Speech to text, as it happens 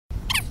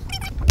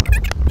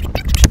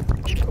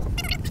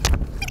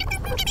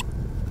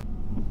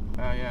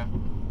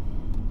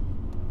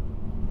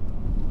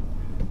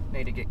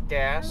to get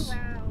gas. Oh,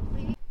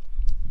 wow.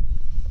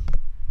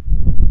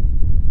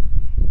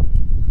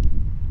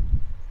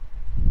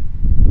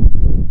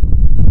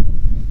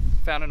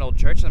 Found an old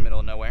church in the middle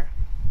of nowhere.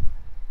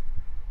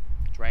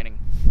 It's raining.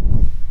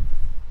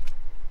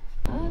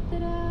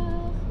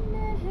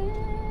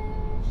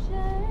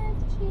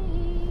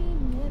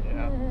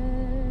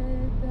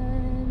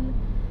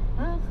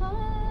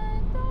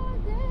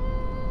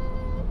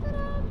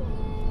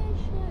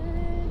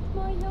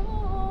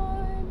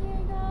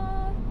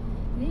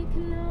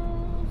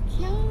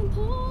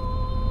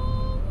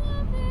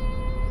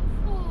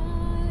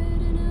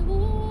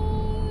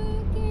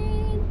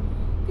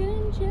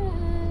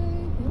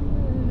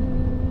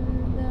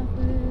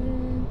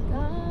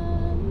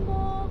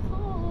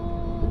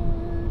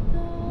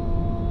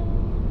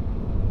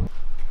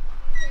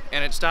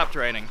 And it stopped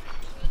raining.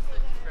 The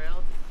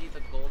trail to see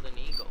the golden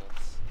eagles.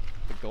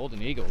 The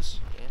golden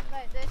eagles? Yeah.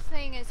 But this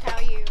thing is how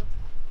you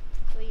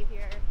leave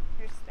your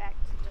respect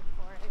to the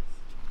forest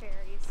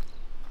fairies.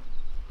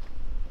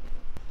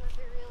 What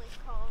they're really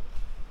called.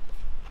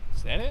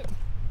 Is that it?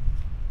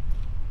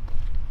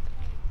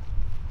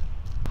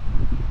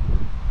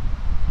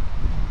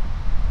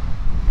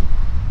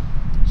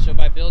 So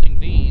by building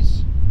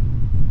these,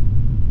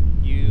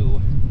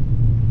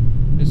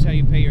 this is how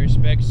you pay your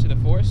respects to the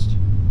forest?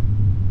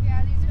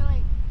 Yeah, these are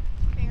like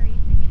fairy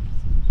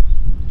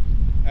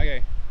things.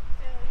 Okay.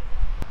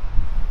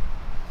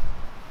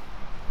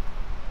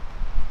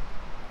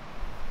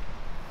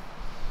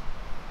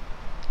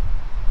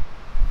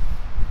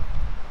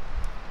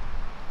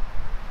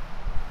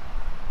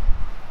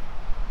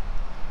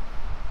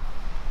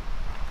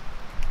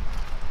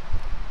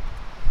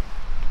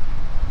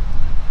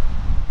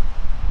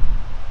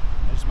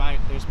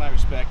 There's my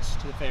respects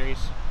to the fairies.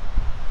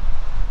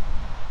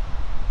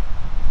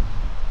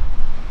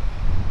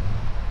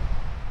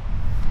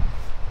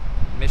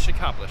 Mission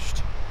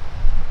accomplished.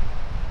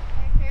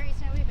 Our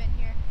fairies know we've been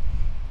here.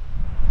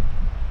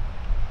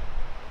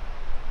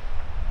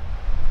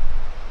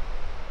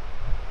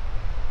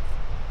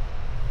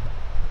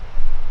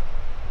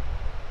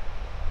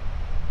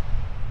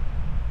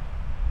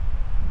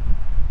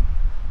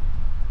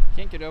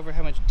 Can't get over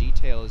how much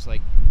detail is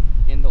like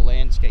in the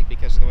landscape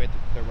because of the way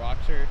the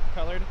rocks are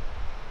colored.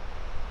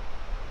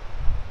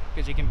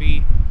 Because you can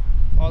be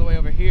all the way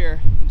over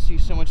here and see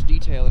so much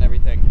detail and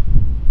everything.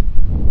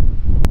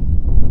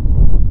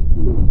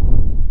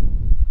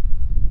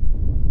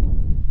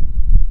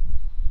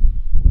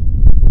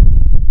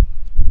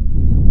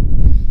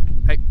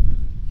 Hey.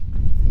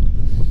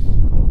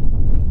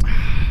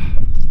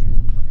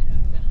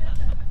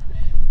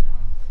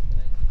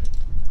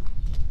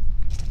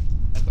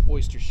 At the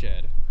oyster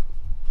shed.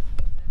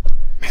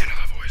 Man,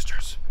 I love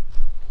oysters.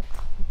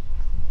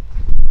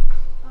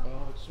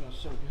 Oh, it smells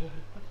so good.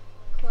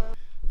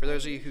 For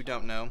those of you who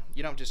don't know,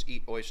 you don't just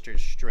eat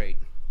oysters straight.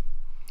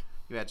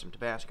 You add some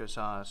Tabasco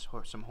sauce,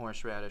 or some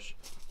horseradish,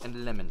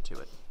 and lemon to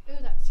it.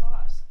 Ooh, that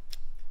sauce.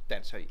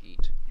 That's how you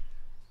eat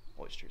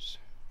oysters.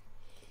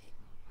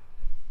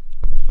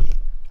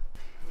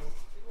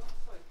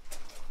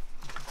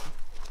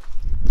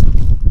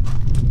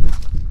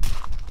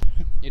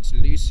 It's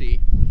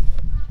Lucy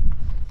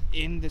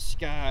in the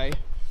sky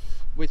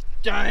with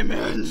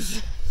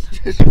diamonds.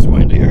 It's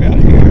windier out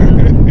here.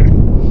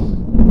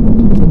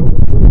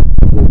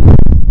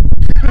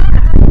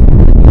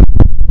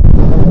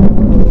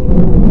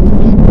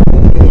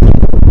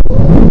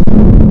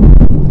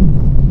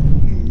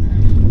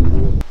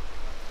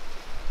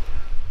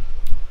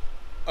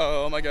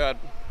 Oh my god,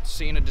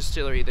 seeing a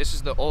distillery. This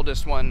is the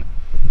oldest one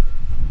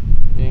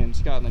in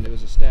Scotland. It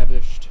was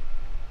established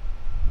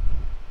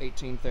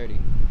 1830.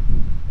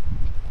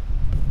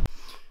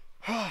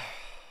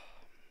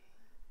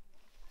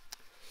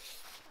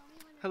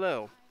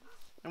 Hello,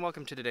 and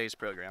welcome to today's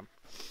program.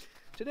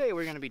 Today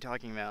we're going to be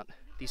talking about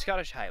the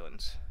Scottish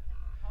Highlands.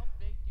 How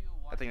big do you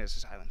want? I think this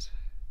is Highlands.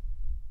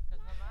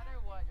 Because no matter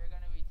what, you're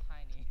going to be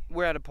tiny.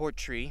 We're at a port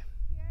tree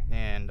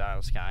in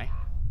Isle Skye,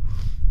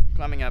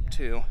 climbing up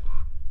to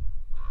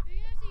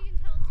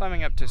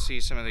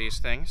see some of these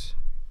things.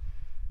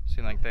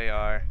 Seem like they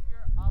are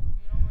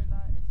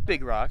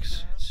big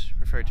rocks. It's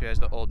referred to as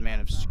the Old Man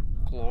of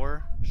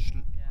Sclore.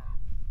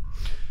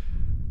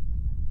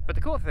 But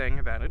the cool thing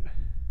about it,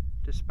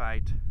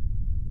 despite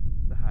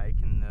the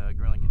hike and the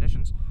grueling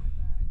conditions,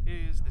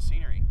 is the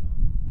scenery.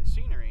 The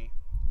scenery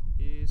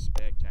is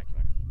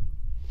spectacular.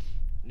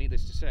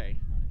 Needless to say,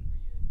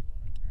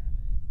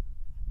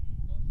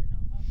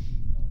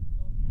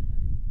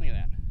 look at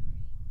that.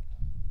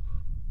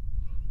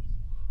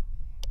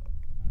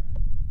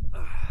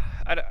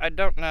 I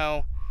don't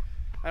know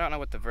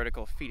what the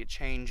vertical feet of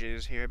change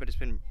is here, but it's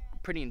been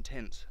pretty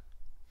intense.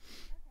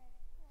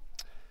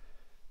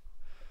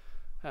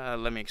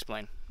 Let me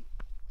explain.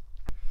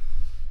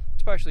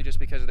 It's partially just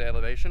because of the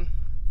elevation.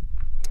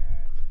 We're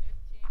at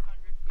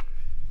 1,500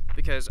 feet.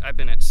 Because I've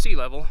been at sea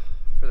level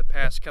for the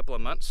past couple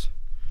of months.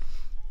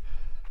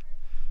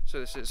 So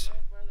this is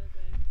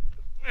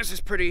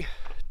pretty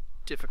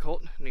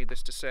difficult,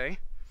 needless to say.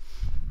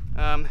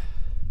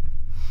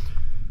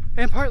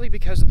 and partly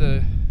because of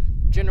the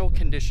general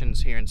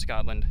conditions here in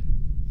Scotland.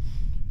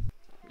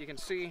 You can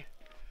see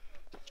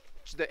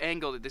the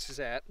angle that this is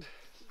at.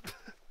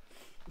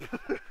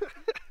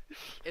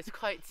 It's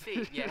quite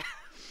steep, yeah.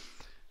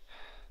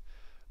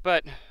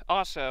 But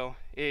also,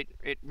 it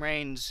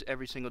rains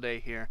every single day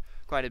here,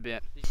 quite a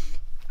bit,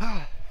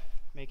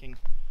 making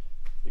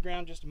the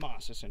ground just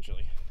moss,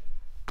 essentially.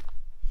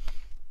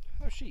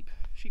 Oh, sheep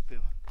poo.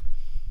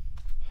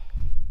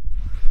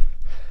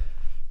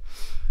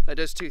 That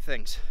does two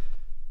things.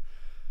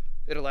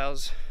 It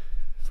allows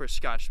for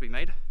scotch to be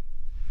made,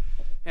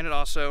 and it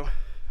also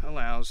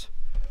allows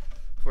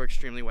for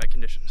extremely wet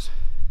conditions.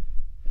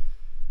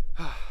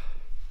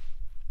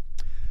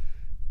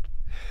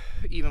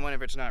 Even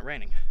whenever it's not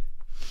raining.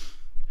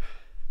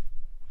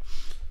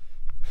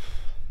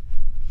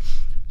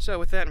 So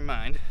with that in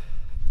mind,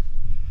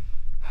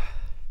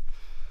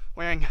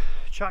 wearing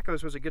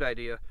chacos was a good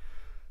idea.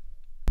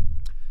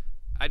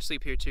 I'd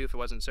sleep here too if it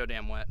wasn't so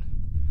damn wet.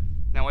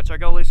 Now what's our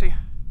goal, Lucy?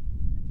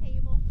 The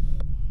table.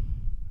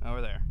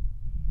 Over there.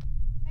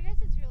 I guess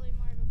it's really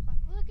more of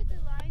a look at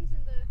the lines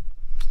in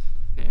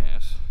the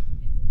Yes.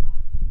 in the lot.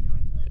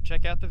 George, look.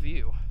 Check out the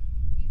view.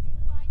 Do you see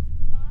the lines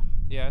in the lot?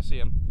 Yeah, I see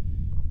them.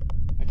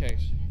 Okay.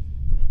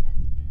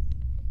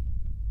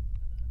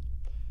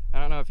 I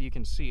don't know if you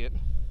can see it,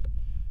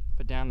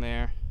 but down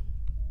there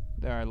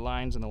are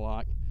lines in the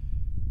lock.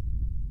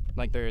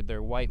 Like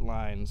they're white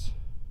lines.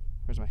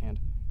 Where's my hand?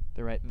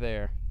 They're right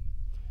there.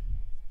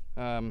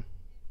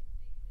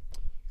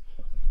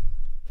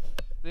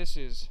 This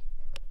is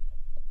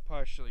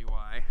partially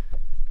why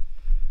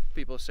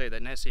people say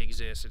that Nessie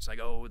exists. It's like,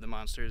 oh, the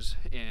monsters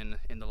in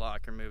the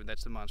lock are moving.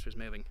 That's the monsters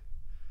moving.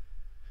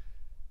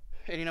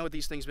 And you know, with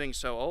these things being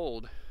so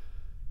old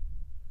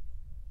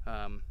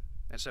and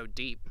so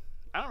deep,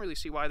 I don't really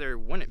see why there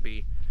wouldn't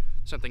be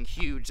something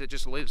huge that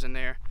just lives in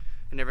there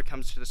and never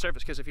comes to the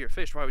surface. Because if you're a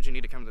fish, why would you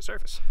need to come to the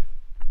surface?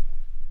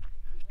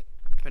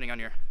 Depending on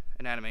your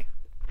anatomy.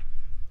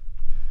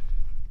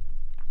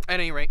 At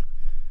any rate,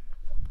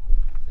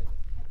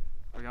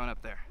 we're going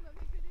up there.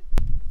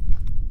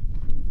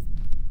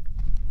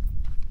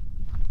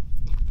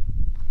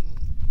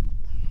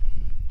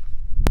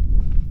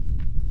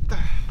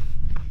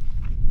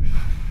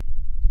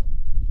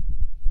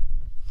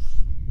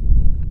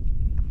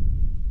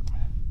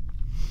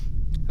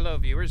 Hello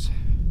viewers,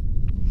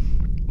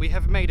 we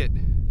have made it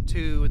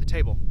to the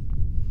table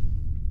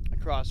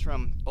across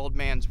from Old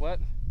Man's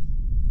what?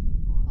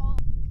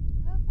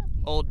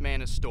 Old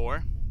Man's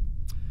store,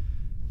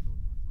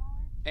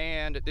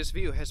 and this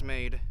view has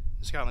made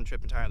the Scotland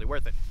trip entirely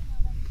worth it.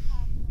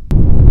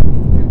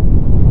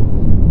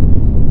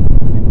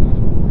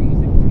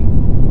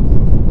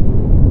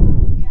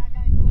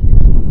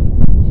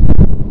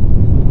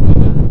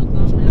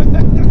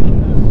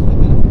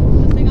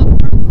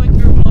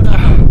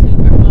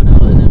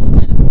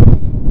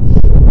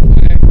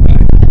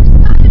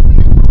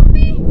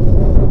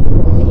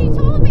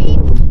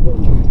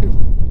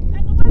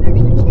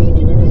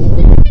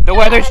 The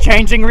weather's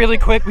changing really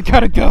quick, we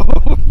gotta go.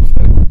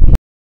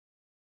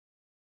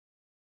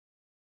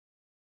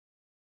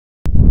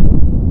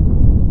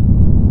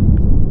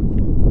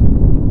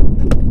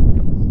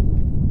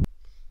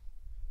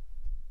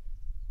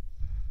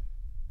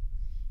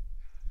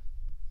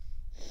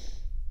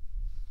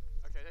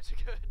 Okay, that's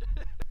good.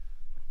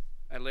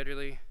 I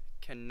literally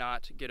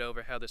cannot get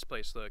over how this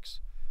place looks.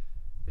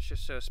 It's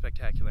just so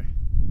spectacular.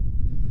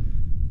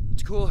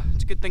 It's cool.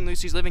 It's a good thing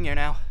Lucy's living here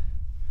now.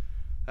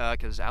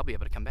 Because I'll be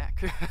able to come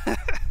back.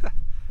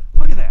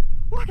 Look at that!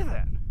 Look at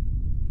that!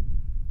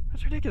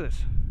 That's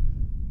ridiculous.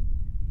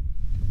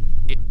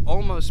 It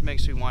almost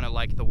makes me want to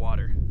like the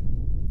water.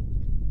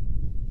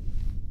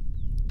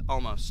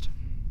 Almost.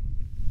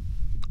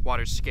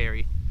 Water's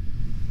scary.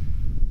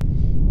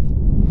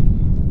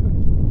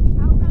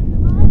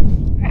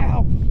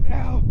 Ow!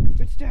 Ow!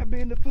 It stabbed me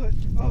in the foot.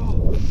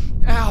 Oh!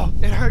 Ow!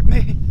 It hurt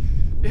me!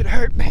 It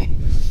hurt me!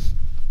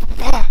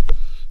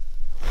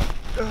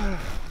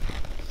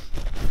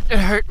 It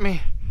hurt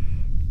me.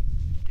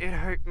 It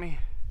hurt me.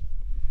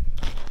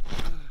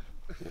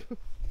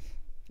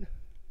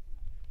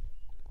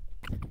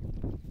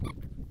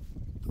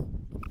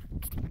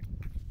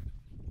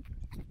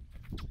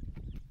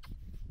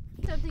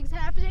 Something's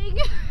happening.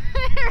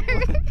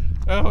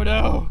 Oh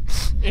no!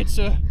 It's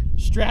a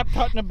strap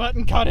caught in a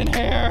button caught in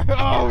hair.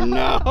 Oh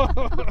no!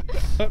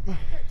 13th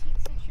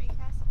century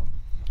castle.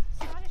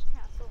 Scottish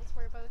castles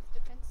were both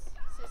defense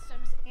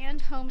systems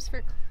and homes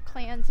for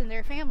clans and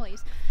their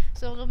families.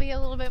 So it'll be a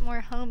little bit more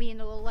homey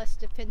and a little less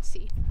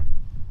defensy.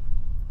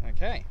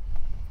 Okay.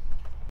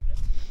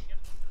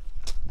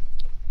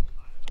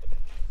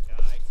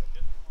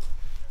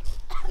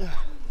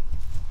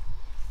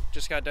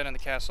 Just got done in the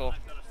castle.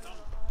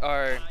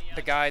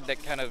 The guide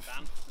that kind of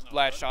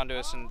latched onto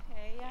us and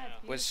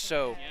was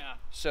so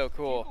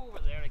cool. Over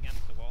there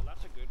against the wall,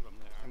 that's a good one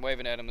there. I'm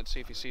waving at him. Let's see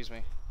if he sees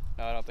me.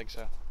 No, I don't think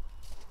so.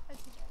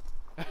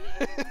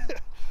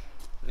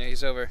 Yeah,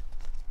 he's over.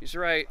 He's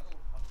right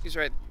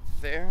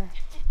there.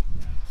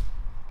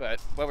 But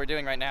what we're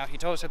doing right now, he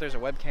told us that there's a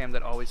webcam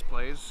that always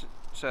plays,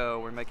 so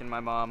we're making my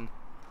mom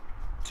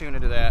tune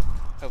into that.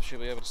 Hope she'll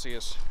be able to see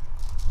us.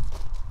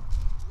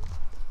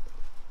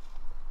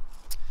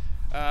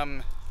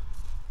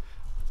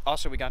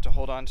 Also, we got to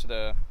hold on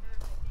to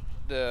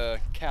the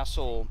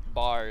castle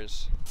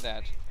bars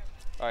that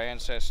our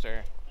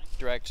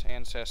direct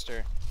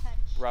ancestor,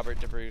 Robert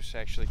de Bruce,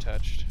 actually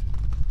touched,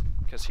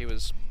 because he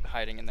was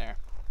hiding in there.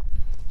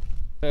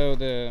 So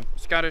the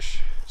Scottish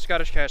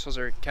castles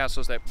are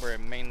castles that were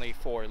mainly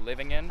for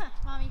living in. Huh,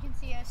 Mom, you can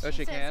see us. Oh,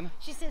 she can?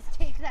 She says,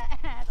 take that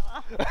hat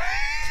off.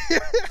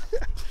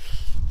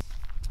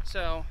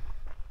 So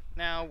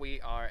now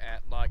we are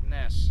at Loch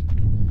Ness.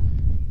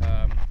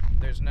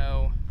 There's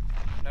no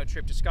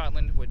trip to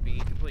Scotland would be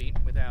complete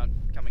without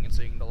coming and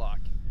seeing the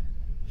loch.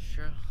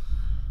 Sure.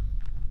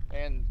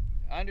 And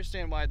I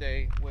understand why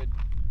they would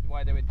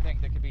think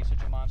there could be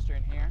such a monster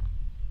in here.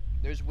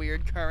 There's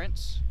weird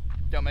currents,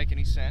 don't make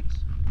any sense.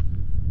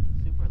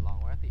 Super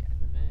long. We're at the end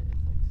of it.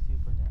 It's like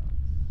super narrow.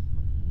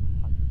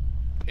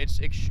 It's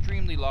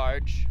extremely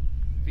large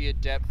via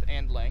depth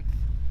and length.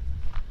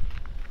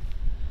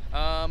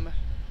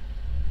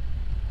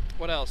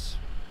 What else?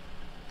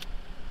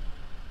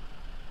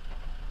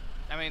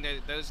 I mean,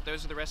 those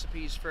are the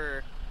recipes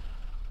for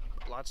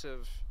lots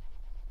of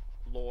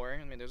lore.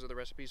 I mean, those are the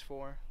recipes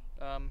for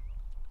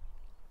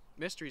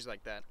mysteries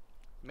like that.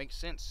 Makes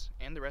sense.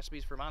 And the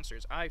recipes for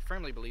monsters. I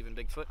firmly believe in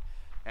Bigfoot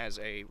as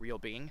a real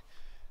being.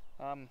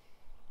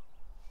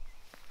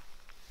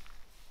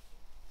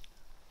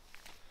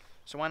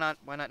 So why not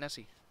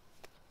Nessie?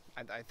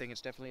 I think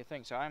it's definitely a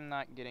thing. So I'm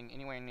not getting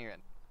anywhere near it.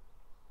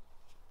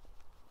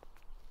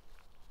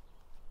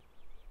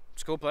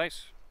 It's a cool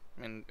place.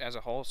 I mean, as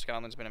a whole,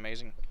 Scotland's been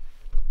amazing.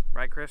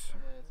 Right, Chris?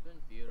 Yeah, it's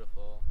been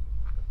beautiful.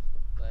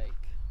 Like,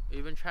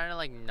 we've been trying to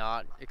like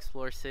not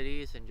explore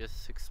cities and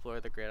just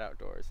explore the great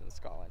outdoors in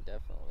Scotland.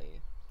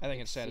 Definitely. I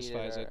think it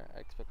satisfies it. Our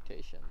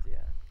expectations, yeah.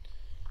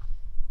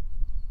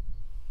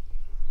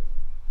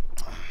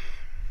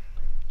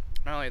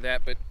 Not only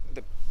that, but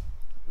the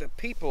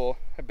people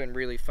have been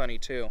really funny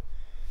too.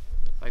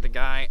 Like the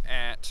guy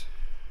at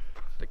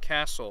the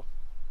castle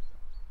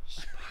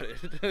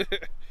spotted.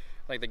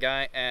 Like the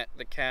guy at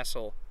the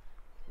castle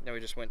that we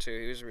just went to,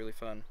 he was really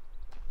fun.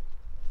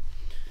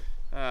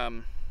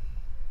 And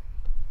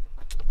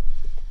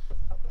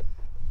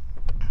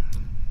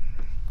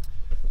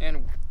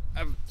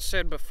I've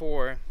said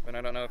before, but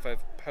I don't know if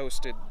I've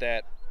posted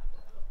that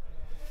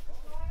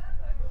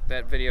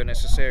video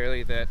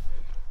necessarily, that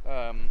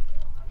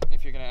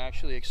if you're going to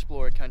actually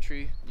explore a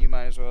country, you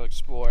might as well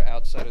explore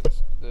outside of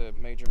the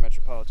major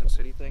metropolitan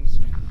city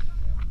things,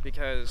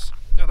 because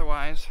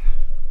otherwise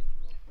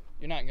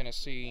you're not going to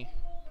see,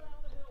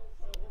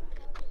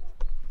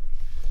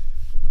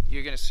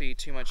 you're going to see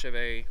too much of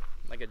a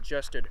like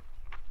adjusted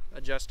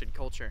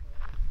culture.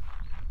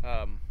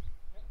 I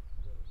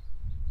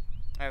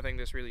think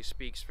this really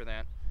speaks for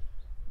that,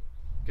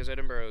 because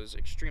Edinburgh is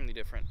extremely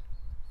different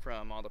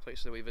from all the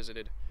places that we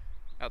visited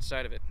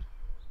outside of it.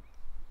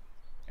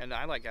 And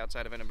I like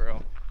outside of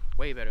Edinburgh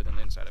way better than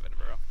the inside of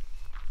Edinburgh.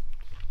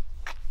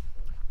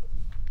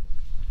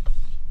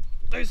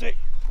 Lucy!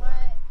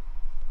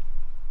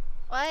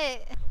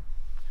 What?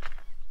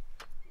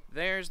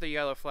 There's the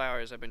yellow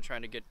flowers I've been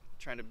trying to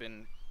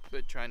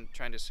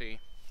see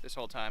this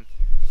whole time.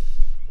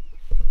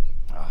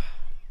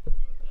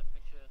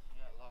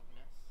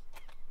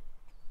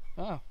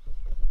 Oh.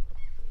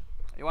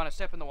 You want to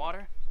step in the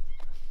water?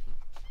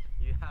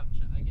 You have.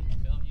 I can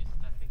film you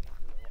stepping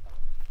into the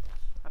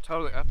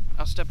water.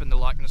 I'll step in the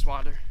Loch Ness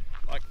water.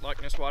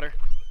 Loch Ness water.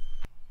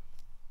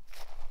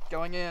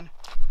 Going in.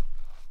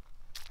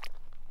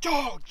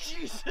 Oh,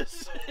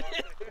 Jesus!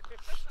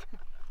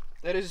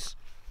 It's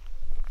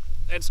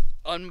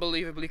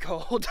unbelievably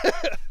cold.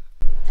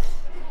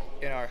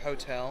 In our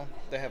hotel,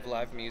 they have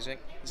live music.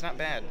 It's not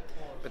bad,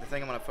 but the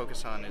thing I want to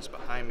focus on is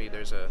behind me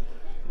there's a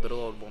little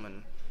old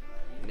woman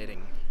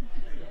knitting.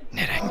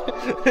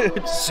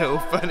 It's so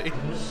funny.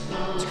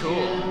 It's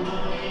cool.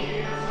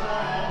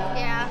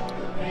 Yeah.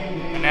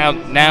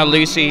 And now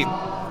Lucy.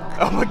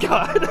 Oh my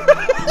God.